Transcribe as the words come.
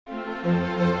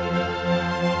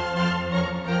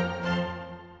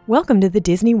Welcome to the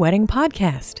Disney Wedding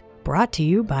Podcast, brought to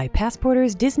you by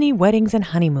Passporter's Disney Weddings and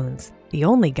Honeymoons, the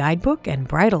only guidebook and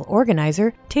bridal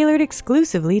organizer tailored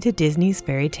exclusively to Disney's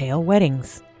fairy tale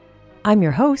weddings. I'm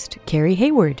your host, Carrie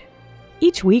Hayward.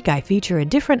 Each week I feature a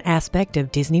different aspect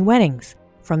of Disney weddings,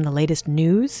 from the latest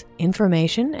news,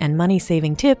 information, and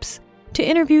money-saving tips, to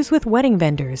interviews with wedding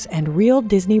vendors and real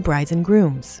Disney brides and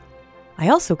grooms. I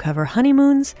also cover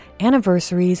honeymoons,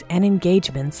 anniversaries, and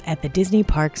engagements at the Disney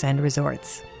parks and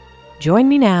resorts. Join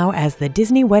me now as the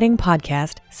Disney Wedding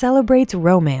Podcast celebrates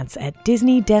romance at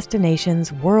Disney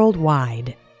destinations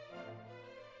worldwide.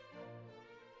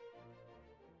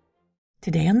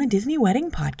 Today on the Disney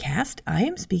Wedding Podcast, I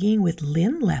am speaking with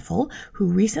Lynn Leffel, who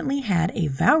recently had a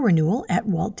vow renewal at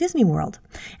Walt Disney World.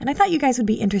 And I thought you guys would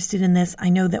be interested in this. I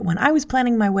know that when I was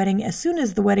planning my wedding, as soon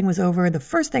as the wedding was over, the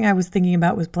first thing I was thinking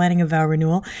about was planning a vow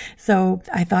renewal. So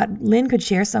I thought Lynn could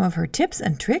share some of her tips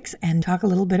and tricks and talk a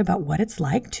little bit about what it's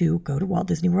like to go to Walt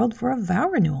Disney World for a vow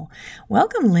renewal.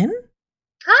 Welcome, Lynn.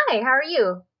 Hi, how are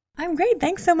you? I'm great.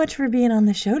 Thanks so much for being on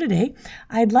the show today.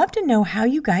 I'd love to know how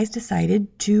you guys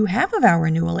decided to have a vow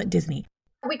renewal at Disney.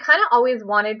 We kind of always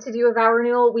wanted to do a vow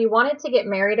renewal. We wanted to get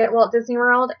married at Walt Disney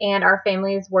World, and our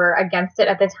families were against it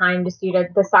at the time just due to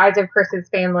the size of Chris's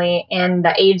family and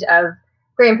the age of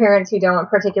grandparents who don't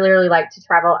particularly like to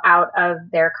travel out of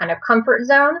their kind of comfort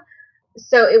zone.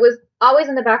 So it was always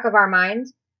in the back of our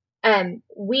minds. And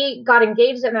we got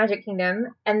engaged at Magic Kingdom,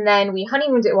 and then we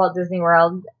honeymooned at Walt Disney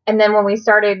World. And then when we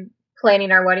started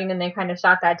planning our wedding and they kind of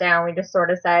shot that down, we just sort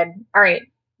of said, all right,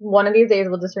 one of these days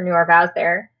we'll just renew our vows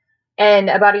there. And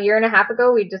about a year and a half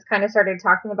ago, we just kind of started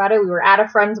talking about it. We were at a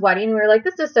friend's wedding. We were like,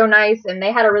 this is so nice. And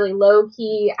they had a really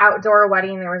low-key outdoor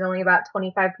wedding. There was only about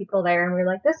 25 people there. And we were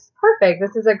like, this is perfect.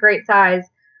 This is a great size.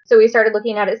 So we started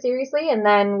looking at it seriously. And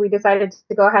then we decided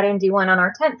to go ahead and do one on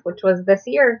our 10th, which was this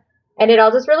year. And it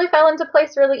all just really fell into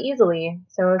place really easily.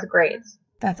 So it was great.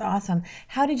 That's awesome.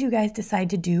 How did you guys decide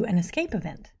to do an escape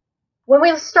event? When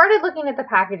we started looking at the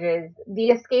packages, the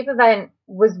escape event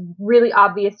was really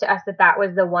obvious to us that that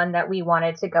was the one that we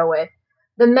wanted to go with.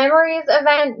 The memories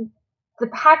event, the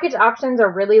package options are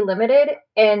really limited,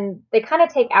 and they kind of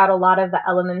take out a lot of the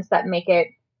elements that make it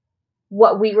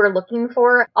what we were looking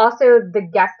for. Also, the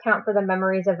guest count for the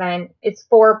memories event is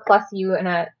 4 plus you and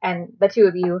the two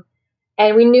of you.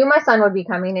 And we knew my son would be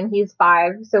coming, and he's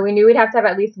 5. So we knew we'd have to have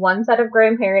at least one set of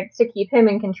grandparents to keep him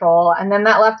in control. And then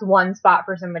that left one spot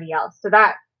for somebody else. So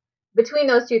that, between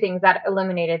those two things, that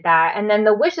eliminated that. And then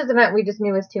the wishes event, we just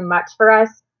knew was too much for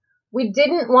us. We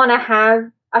didn't want to have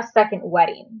a second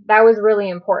wedding. That was really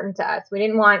important to us. We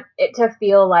didn't want it to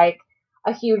feel like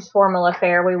a huge formal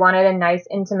affair. We wanted a nice,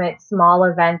 intimate, small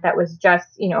event that was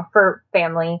just, for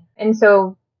family. And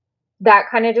so that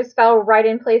kind of just fell right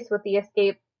in place with the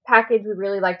escape package. We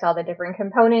really liked all the different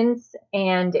components,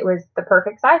 and it was the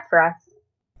perfect size for us.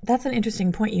 That's an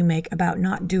interesting point you make about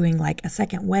not doing like a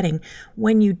second wedding.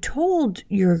 When you told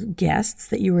your guests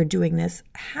that you were doing this,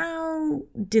 how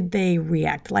did they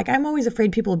react? Like, I'm always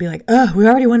afraid people will be like, oh, we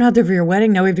already went out there for your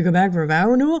wedding. Now we have to go back for a vow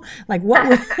renewal. Like, what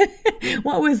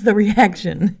was the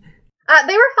reaction?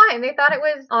 They were fine. They thought it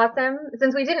was awesome.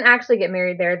 Since we didn't actually get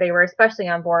married there, they were especially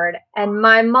on board. And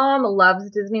my mom loves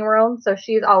Disney World, so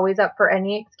she's always up for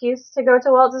any excuse to go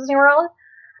to Walt Disney World.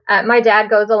 My dad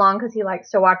goes along because he likes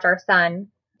to watch our son.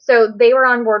 So they were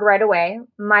on board right away.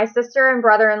 My sister and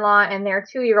brother-in-law and their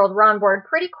 2-year-old were on board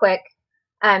pretty quick.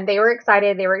 They were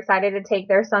excited. They were excited to take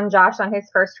their son Josh on his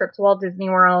first trip to Walt Disney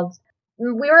World.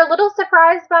 We were a little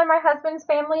surprised by my husband's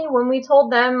family. When we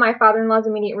told them, my father-in-law's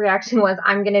immediate reaction was,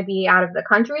 I'm going to be out of the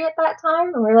country at that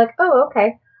time. And we were like, oh,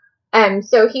 okay.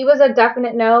 So he was a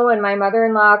definite no. And my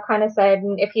mother-in-law kind of said,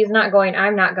 if he's not going,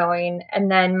 I'm not going. And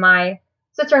then my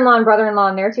sister-in-law and brother-in-law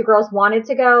and their 2 girls wanted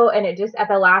to go. And it just, at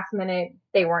the last minute,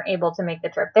 they weren't able to make the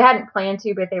trip. They hadn't planned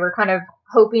to, but they were kind of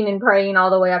hoping and praying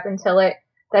all the way up until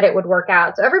that it would work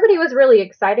out. So everybody was really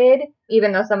excited,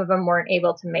 even though some of them weren't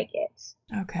able to make it.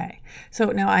 Okay. So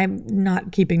now I'm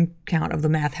not keeping count of the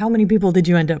math. How many people did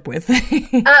you end up with?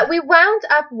 We wound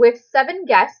up with 7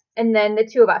 guests and then the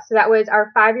 2 of us. So that was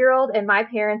our 5-year-old and my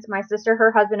parents, my sister,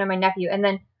 her husband, and my nephew. And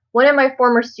then one of my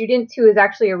former students, who is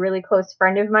actually a really close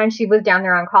friend of mine, she was down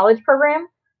there on college program.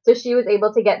 So she was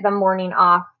able to get the morning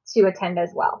off to attend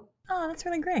as well. Oh, that's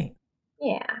really great.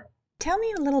 Yeah. Tell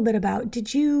me a little bit about,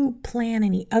 did you plan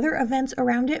any other events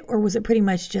around it, or was it pretty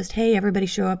much just, hey, everybody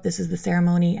show up, this is the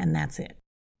ceremony, and that's it?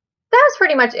 That was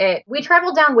pretty much it. We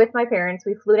traveled down with my parents.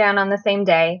 We flew down on the same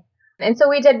day. And so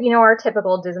we did, our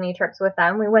typical Disney trips with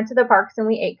them. We went to the parks and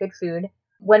we ate good food.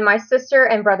 When my sister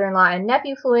and brother-in-law and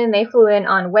nephew flew in, they flew in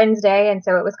on Wednesday, and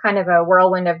so it was kind of a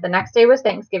whirlwind of the next day was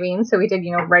Thanksgiving. So we did,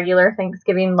 regular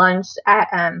Thanksgiving lunch at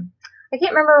I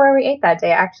can't remember where we ate that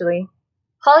day actually.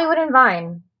 Hollywood and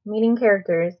Vine, meeting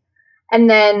characters. And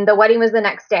then the wedding was the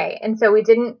next day. And so we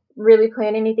didn't really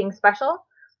plan anything special.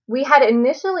 We had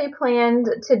initially planned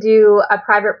to do a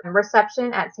private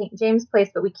reception at St. James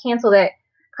Place, but we canceled it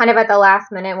kind of at the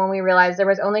last minute when we realized there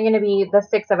was only going to be the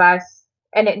 6 of us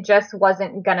and it just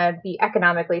wasn't going to be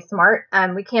economically smart.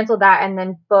 We canceled that and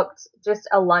then booked just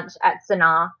a lunch at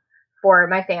Sanaa for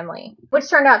my family, which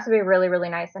turned out to be really, really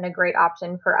nice and a great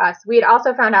option for us. We had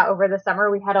also found out over the summer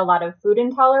we had a lot of food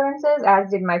intolerances, as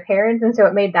did my parents, and so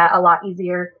it made that a lot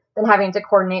easier than having to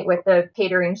coordinate with the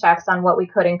catering chefs on what we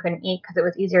could and couldn't eat, because it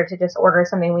was easier to just order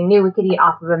something we knew we could eat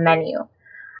off of a menu.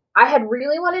 I had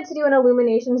really wanted to do an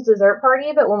Illuminations dessert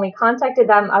party, but when we contacted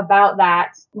them about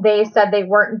that, they said they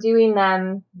weren't doing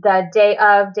them the day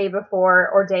of, day before,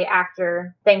 or day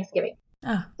after Thanksgiving.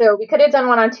 Oh. So we could have done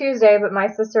one on Tuesday, but my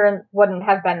sister wouldn't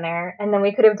have been there. And then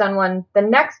we could have done one the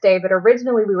next day, but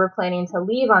originally we were planning to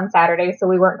leave on Saturday, so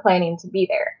we weren't planning to be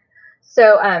there.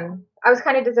 So I was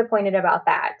kind of disappointed about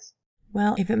that.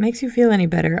 Well, if it makes you feel any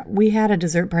better, we had a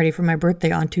dessert party for my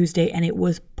birthday on Tuesday, and it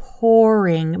was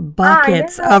pouring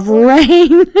buckets of rain.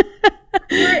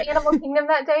 We were at Animal Kingdom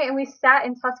that day, and we sat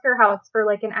in Tusker House for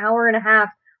like an hour and a half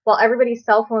while everybody's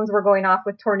cell phones were going off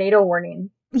with tornado warnings.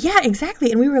 Yeah,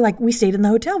 exactly. And we were like, we stayed in the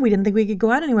hotel. We didn't think we could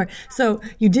go out anywhere. So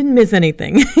you didn't miss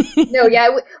anything. No, yeah.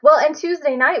 Well, and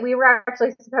Tuesday night, we were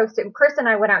actually supposed to, Chris and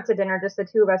I went out to dinner, just the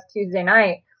two of us Tuesday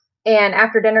night. And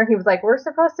after dinner, he was like, we're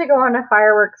supposed to go on a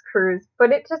fireworks cruise,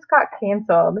 but it just got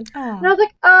canceled. Oh. And I was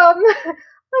like, I'm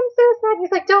so sad.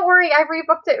 He's like, don't worry, I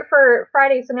rebooked it for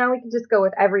Friday, so now we can just go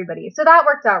with everybody. So that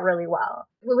worked out really well.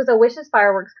 It was a Wishes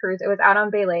fireworks cruise. It was out on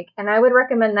Bay Lake, and I would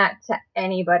recommend that to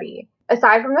anybody.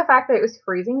 Aside from the fact that it was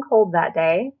freezing cold that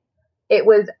day, it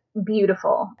was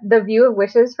beautiful. The view of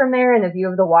Wishes from there and the view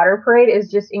of the water parade is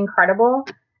just incredible.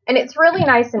 And it's really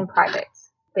nice and private.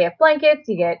 They have blankets,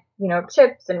 you get,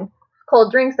 chips and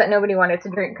cold drinks that nobody wanted to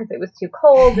drink because it was too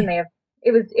cold, and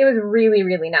it was really,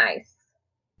 really nice.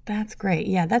 That's great.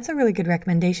 Yeah, that's a really good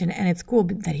recommendation, and it's cool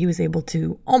that he was able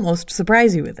to almost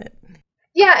surprise you with it.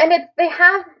 Yeah, and they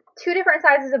have 2 different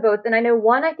sizes of boats, and I know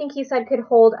one I think he said could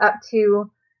hold up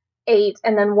to 8,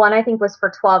 and then one I think was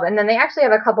for 12, and then they actually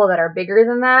have a couple that are bigger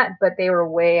than that, but they were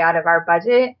way out of our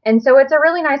budget. And so it's a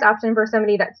really nice option for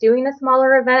somebody that's doing a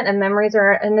smaller event and memories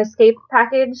are an escape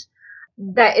package,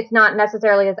 that it's not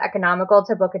necessarily as economical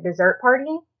to book a dessert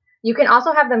party. You can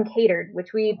also have them catered,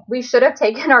 which we should have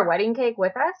taken our wedding cake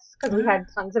with us because we had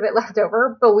tons of it left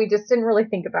over, but we just didn't really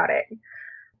think about it.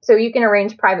 So you can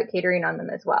arrange private catering on them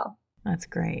as well. That's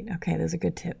great. Okay, those are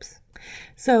good tips.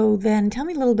 So then tell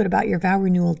me a little bit about your vow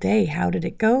renewal day. How did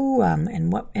it go,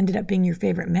 and what ended up being your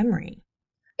favorite memory?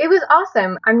 It was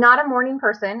awesome. I'm not a morning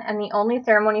person, and the only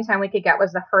ceremony time we could get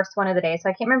was the first one of the day. So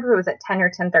I can't remember if it was at 10 or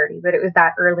 10:30, but it was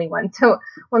that early one. So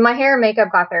when my hair and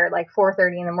makeup got there at like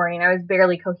 4:30 in the morning, I was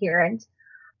barely coherent.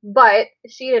 But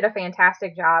she did a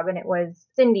fantastic job, and it was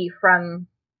Cindy from,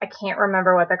 I can't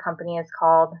remember what the company is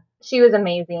called. She was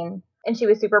amazing. And she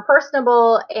was super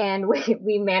personable, and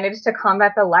we managed to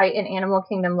combat the light in Animal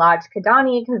Kingdom Lodge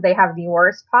Kidani because they have the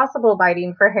worst possible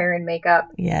lighting for hair and makeup.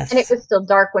 Yes. And it was still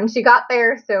dark when she got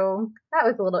there, so that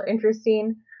was a little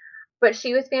interesting. But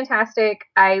she was fantastic.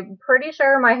 I'm pretty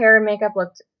sure my hair and makeup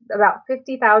looked about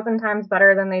 50,000 times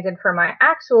better than they did for my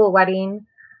actual wedding,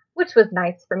 which was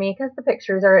nice for me because the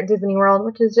pictures are at Disney World,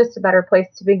 which is just a better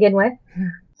place to begin with.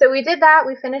 So we did that.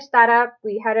 We finished that up.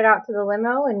 We headed out to the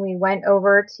limo and we went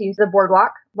over to the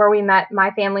boardwalk where we met my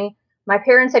family. My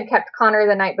parents had kept Connor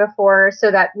the night before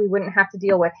so that we wouldn't have to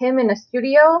deal with him in a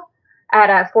studio at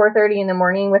 4:30 in the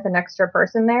morning with an extra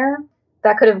person there.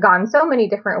 That could have gone so many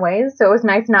different ways. So it was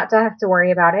nice not to have to worry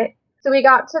about it. So we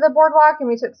got to the boardwalk and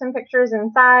we took some pictures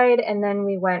inside, and then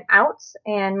we went out,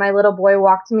 and my little boy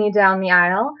walked me down the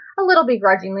aisle a little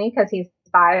begrudgingly because he's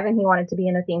 5 and he wanted to be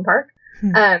in a theme park.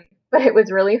 But it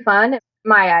was really fun.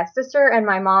 My sister and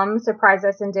my mom surprised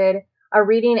us and did a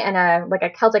reading and a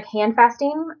Celtic hand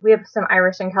fasting. We have some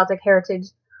Irish and Celtic heritage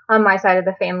on my side of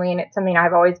the family, and it's something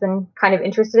I've always been kind of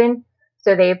interested in.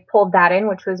 So they pulled that in,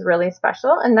 which was really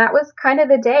special. And that was kind of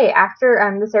the day.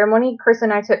 After the ceremony, Chris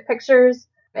and I took pictures,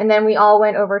 and then we all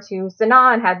went over to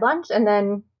Sanaa and had lunch, and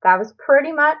then that was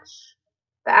pretty much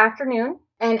the afternoon.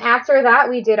 And after that,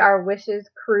 we did our Wishes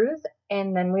cruise,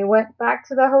 and then we went back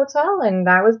to the hotel, and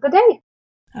that was the day.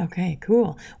 Okay,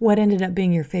 cool. What ended up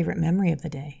being your favorite memory of the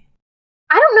day?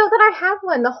 I don't know that I have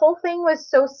one. The whole thing was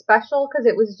so special because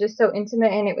it was just so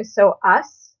intimate and it was so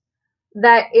us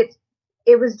that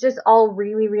it was just all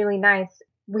really, really nice.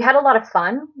 We had a lot of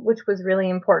fun, which was really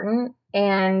important.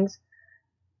 And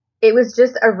it was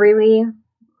just a really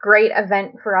great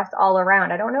event for us all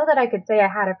around. I don't know that I could say I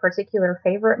had a particular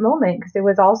favorite moment because it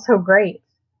was all so great.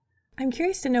 I'm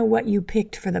curious to know what you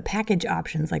picked for the package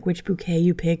options, like which bouquet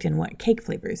you picked and what cake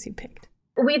flavors you picked.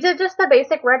 We did just the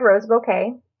basic red rose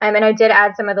bouquet. And I did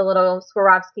add some of the little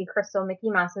Swarovski crystal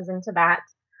Mickey Mouses into that.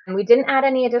 And we didn't add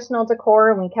any additional decor,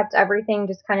 and we kept everything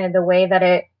just kind of the way that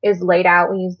it is laid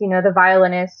out. We used, the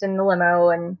violinist and the limo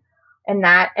and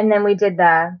that. And then we did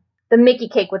the Mickey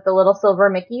cake with the little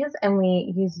silver Mickeys, and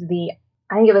we used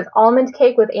I think it was almond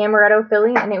cake with amaretto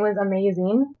filling, and it was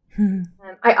amazing.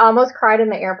 I almost cried in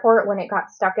the airport when it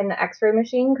got stuck in the x-ray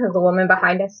machine because the woman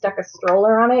behind us stuck a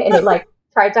stroller on it, and it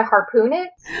tried to harpoon it,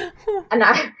 and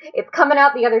it's coming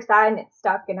out the other side and it's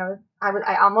stuck, and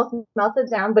I almost melted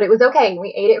down, but it was okay.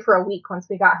 We ate it for a week once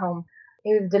we got home.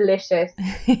 It was delicious.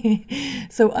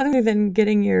 So other than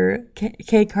getting your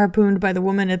cake harpooned by the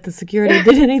woman at the security,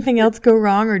 did anything else go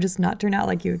wrong or just not turn out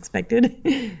like you expected?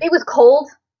 It was cold.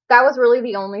 That was really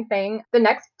the only thing. The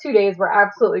next 2 days were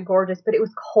absolutely gorgeous, but it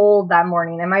was cold that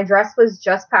morning, and my dress was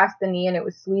just past the knee and it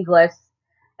was sleeveless.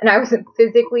 And I was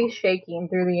physically shaking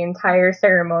through the entire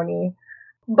ceremony,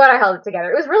 but I held it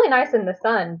together. It was really nice in the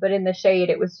sun, but in the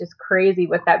shade, it was just crazy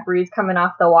with that breeze coming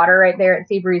off the water right there at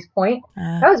Seabreeze Point.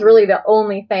 That was really the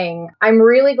only thing. I'm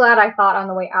really glad I thought on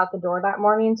the way out the door that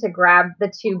morning to grab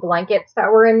the 2 blankets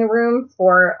that were in the room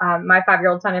for my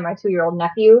 5-year-old son and my 2-year-old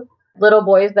nephew. Little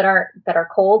boys that are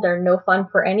cold, they're no fun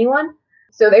for anyone.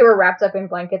 So they were wrapped up in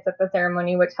blankets at the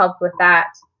ceremony, which helped with that.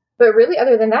 But really,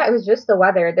 other than that, it was just the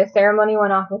weather. The ceremony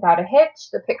went off without a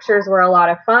hitch. The pictures were a lot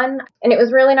of fun. And it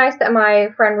was really nice that my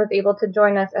friend was able to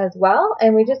join us as well.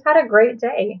 And we just had a great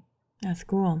day. That's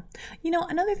cool.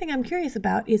 Another thing I'm curious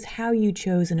about is how you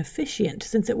chose an officiant,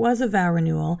 since it was a vow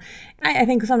renewal. I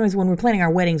think sometimes when we're planning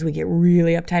our weddings, we get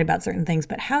really uptight about certain things.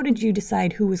 But how did you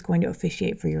decide who was going to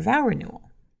officiate for your vow renewal?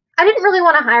 I didn't really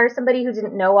want to hire somebody who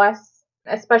didn't know us,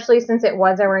 especially since it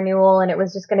was a renewal and it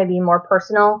was just going to be more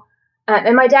personal.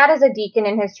 And my dad is a deacon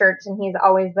in his church, and he's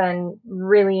always been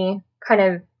really kind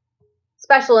of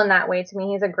special in that way to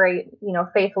me. He's a great,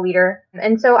 faith leader.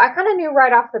 And so I kind of knew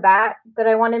right off the bat that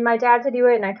I wanted my dad to do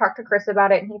it. And I talked to Chris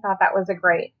about it, and he thought that was a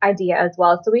great idea as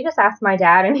well. So we just asked my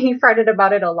dad, and he fretted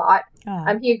about it a lot.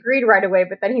 He agreed right away,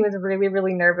 but then he was really,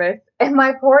 really nervous. And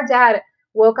my poor dad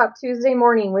woke up Tuesday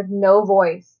morning with no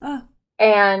voice.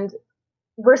 And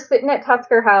we're sitting at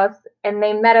Tusker House, and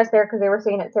they met us there because they were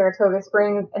staying at Saratoga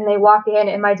Springs, and they walk in,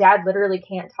 and my dad literally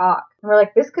can't talk. And we're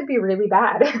like, this could be really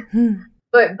bad.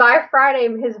 But by Friday,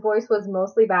 his voice was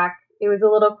mostly back. It was a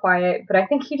little quiet, but I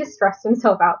think he just stressed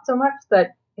himself out so much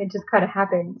that it just kind of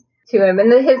happened to him.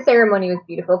 And his ceremony was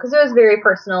beautiful because it was very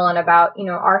personal and about,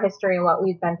 our history and what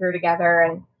we've been through together,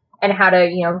 and how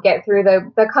to, get through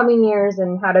the coming years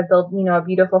and how to build, a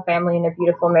beautiful family and a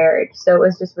beautiful marriage. So it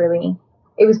was just really,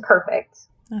 it was perfect.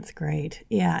 That's great.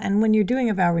 Yeah. And when you're doing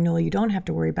a vow renewal, you don't have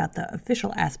to worry about the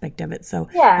official aspect of it. So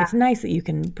It's nice that you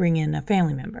can bring in a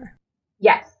family member.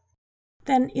 Yes.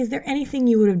 Then is there anything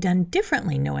you would have done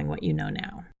differently knowing what you know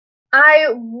now? I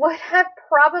would have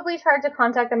probably tried to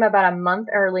contact them about a month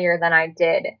earlier than I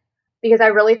did, because I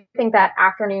really think that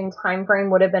afternoon time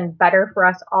frame would have been better for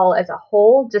us all as a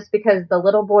whole, just because the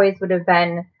little boys would have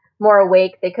been more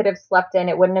awake. They could have slept in.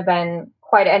 It wouldn't have been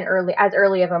quite as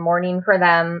early of a morning for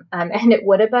them. And it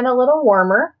would have been a little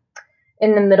warmer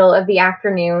in the middle of the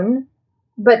afternoon.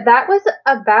 But that was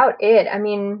about it. I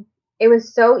mean, it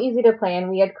was so easy to plan.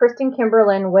 We had Kristen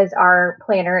Kimberlin was our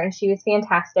planner, and she was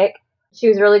fantastic. She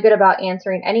was really good about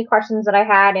answering any questions that I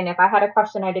had. And if I had a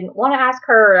question I didn't want to ask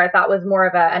her, or I thought was more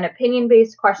of an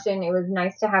opinion-based question, it was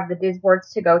nice to have the DIS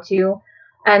boards to go to.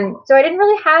 And so I didn't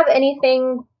really have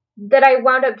anything that I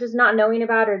wound up just not knowing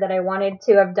about or that I wanted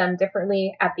to have done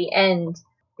differently at the end,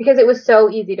 because it was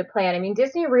so easy to plan. I mean,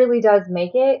 Disney really does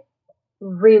make it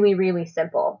really, really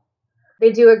simple.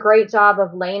 They do a great job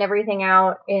of laying everything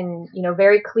out in,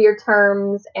 very clear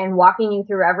terms and walking you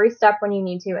through every step when you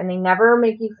need to. And they never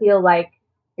make you feel like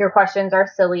your questions are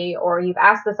silly or you've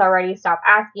asked this already, stop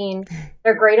asking.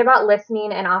 They're great about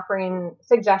listening and offering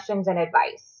suggestions and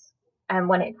advice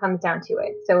when it comes down to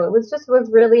it. So it was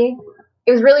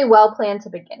really well planned to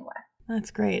begin with.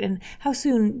 That's great. And how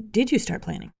soon did you start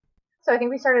planning? So I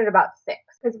think we started about 6,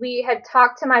 because we had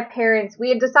talked to my parents. We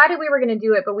had decided we were going to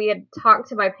do it, but we had talked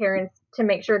to my parents to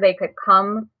make sure they could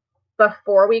come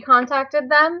before we contacted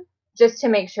them, just to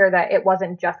make sure that it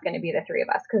wasn't just going to be the 3 of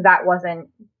us, because that wasn't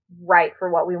right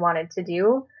for what we wanted to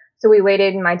do. So we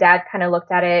waited, and my dad kind of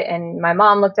looked at it, and my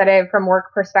mom looked at it from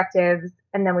work perspectives,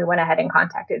 and then we went ahead and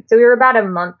contacted. So we were about a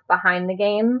month behind the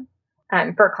game.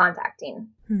 for contacting.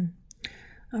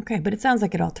 Okay, but it sounds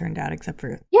like it all turned out except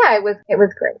for... Yeah, it was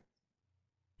great.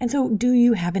 And so do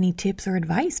you have any tips or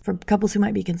advice for couples who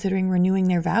might be considering renewing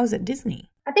their vows at Disney?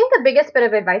 I think the biggest bit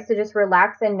of advice to just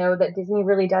relax and know that Disney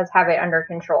really does have it under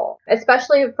control,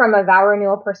 especially from a vow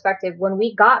renewal perspective. When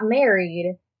we got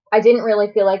married, I didn't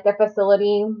really feel like the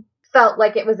facility felt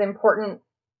like it was important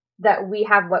that we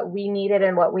have what we needed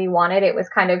and what we wanted. It was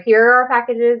kind of, here are our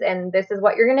packages and this is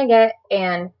what you're going to get.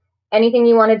 And anything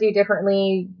you want to do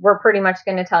differently, we're pretty much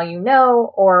going to tell you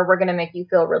no, or we're going to make you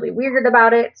feel really weird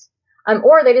about it.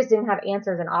 Or they just didn't have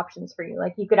answers and options for you.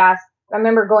 Like you could ask, I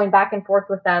remember going back and forth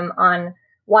with them on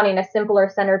wanting a simpler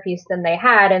centerpiece than they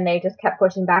had, and they just kept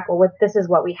pushing back, well, this is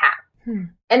what we have.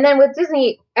 And then with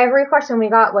Disney, every question we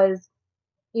got was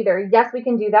either, yes, we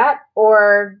can do that,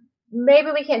 or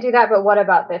maybe we can't do that, but what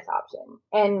about this option?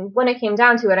 And when it came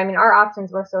down to it, I mean, our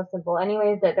options were so simple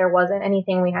anyways that there wasn't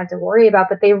anything we had to worry about,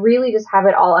 but they really just have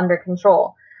it all under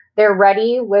control. They're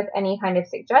ready with any kind of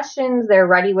suggestions. They're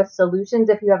ready with solutions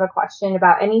if you have a question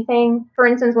about anything. For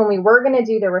instance, when we were going to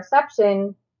do the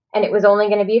reception, and it was only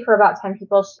going to be for about 10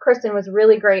 people, Kristen was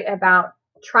really great about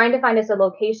trying to find us a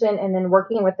location and then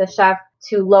working with the chef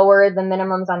to lower the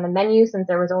minimums on the menu since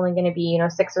there was only going to be,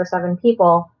 6 or 7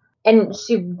 people. And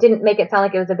she didn't make it sound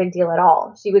like it was a big deal at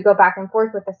all. She would go back and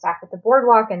forth with the staff at the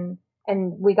boardwalk, and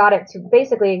we got it to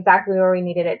basically exactly where we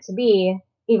needed it to be,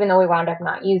 even though we wound up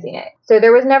not using it. So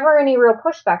there was never any real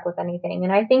pushback with anything.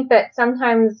 And I think that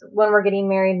sometimes when we're getting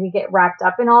married, we get wrapped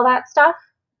up in all that stuff.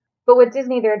 But with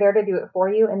Disney, they're there to do it for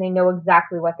you, and they know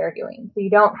exactly what they're doing. So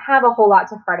you don't have a whole lot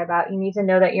to fret about. You need to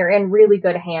know that you're in really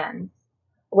good hands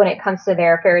when it comes to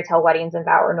their fairy tale weddings and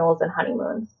vow renewals and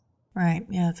honeymoons. Right.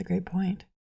 Yeah, that's a great point.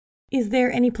 Is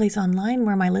there any place online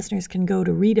where my listeners can go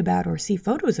to read about or see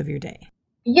photos of your day?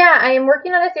 Yeah, I am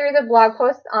working on a series of blog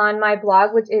posts on my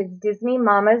blog, which is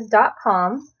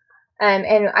DisneyMamas.com.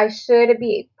 And I should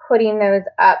be putting those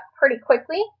up pretty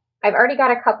quickly. I've already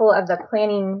got a couple of the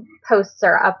planning posts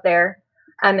are up there.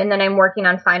 And then I'm working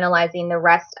on finalizing the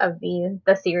rest of the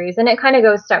series. And it kind of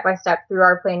goes step by step through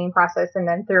our planning process and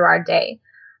then through our day.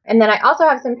 And then I also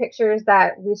have some pictures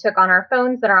that we took on our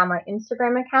phones that are on my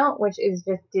Instagram account, which is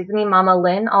just Disney Mama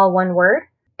Lynn, all one word.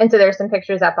 And so there's some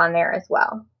pictures up on there as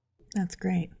well. That's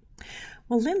great.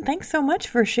 Well, Lynn, thanks so much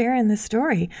for sharing this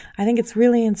story. I think it's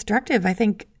really instructive. I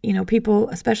think, people,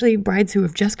 especially brides who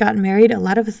have just gotten married, a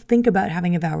lot of us think about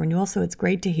having a vow renewal, so it's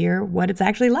great to hear what it's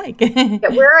actually like. Yeah,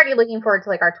 we're already looking forward to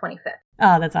our 25th.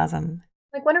 Oh, that's awesome.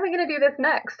 When are we going to do this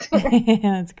next?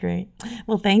 That's great.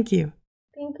 Well, thank you.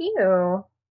 Thank you.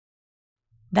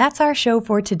 That's our show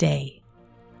for today.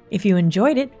 If you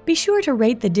enjoyed it, be sure to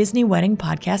rate the Disney Wedding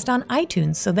Podcast on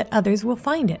iTunes so that others will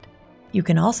find it. You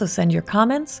can also send your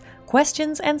comments,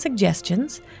 questions, and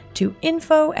suggestions to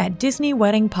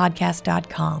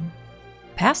info@DisneyWeddingPodcast.com.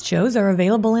 Past shows are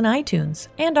available in iTunes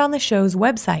and on the show's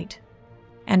website.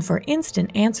 And for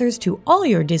instant answers to all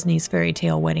your Disney's Fairy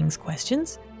Tale Weddings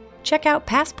questions, check out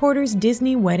Passporter's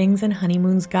Disney Weddings and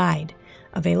Honeymoons Guide,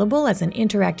 available as an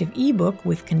interactive ebook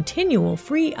with continual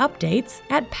free updates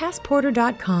at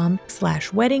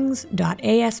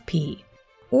passporter.com/weddings.asp,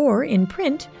 or in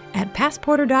print at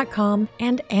passporter.com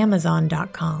and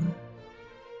amazon.com.